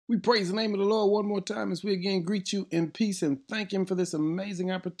We praise the name of the Lord one more time as we again greet you in peace and thank Him for this amazing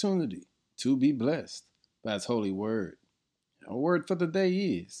opportunity to be blessed by His holy word. Our word for the day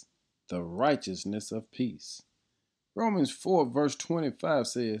is the righteousness of peace. Romans 4 verse 25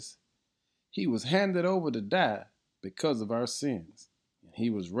 says, He was handed over to die because of our sins, and He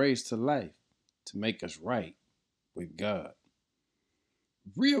was raised to life to make us right with God.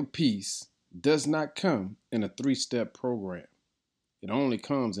 Real peace does not come in a 3-step program. It only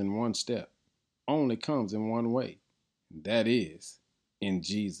comes in one step, only comes in one way, and that is in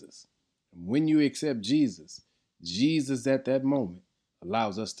Jesus. And when you accept Jesus, Jesus at that moment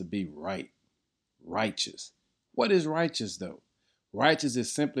allows us to be right, righteous. What is righteous though? Righteous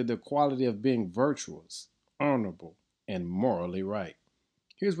is simply the quality of being virtuous, honorable, and morally right.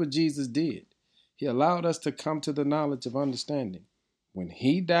 Here's what Jesus did. He allowed us to come to the knowledge of understanding. When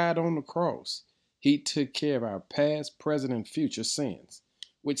He died on the cross, He took care of our past, present, and future sins,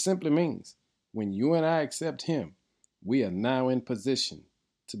 which simply means when you and I accept Him, we are now in position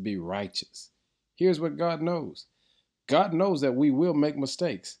to be righteous. Here's what God knows. God knows that we will make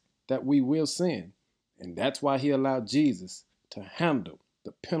mistakes, that we will sin, and that's why He allowed Jesus to handle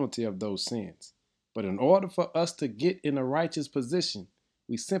the penalty of those sins. But in order for us to get in a righteous position,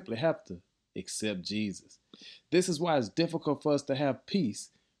 we simply have to accept Jesus. This is why it's difficult for us to have peace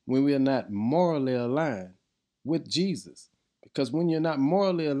when we are not morally aligned with Jesus. Because when you're not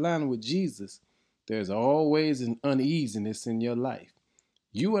morally aligned with Jesus, there's always an uneasiness in your life.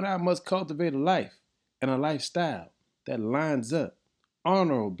 You and I must cultivate a life and a lifestyle that lines up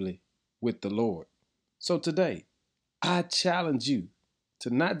honorably with the Lord. So today, I challenge you to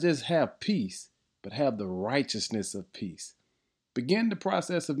not just have peace, but have the righteousness of peace. Begin the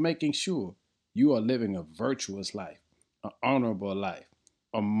process of making sure you are living a virtuous life, an honorable life,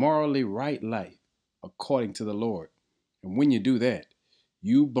 a morally right life according to the Lord. And when you do that,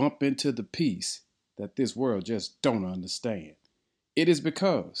 you bump into the peace that this world just don't understand. It is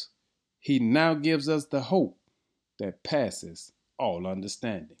because He now gives us the hope that passes all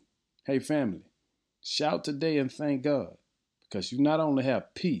understanding. Hey family, shout today and thank God because you not only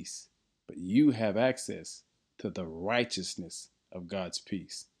have peace, but you have access to the righteousness of God's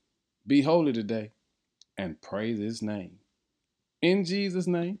peace. Be holy today and praise His name. In Jesus'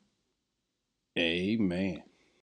 name, amen.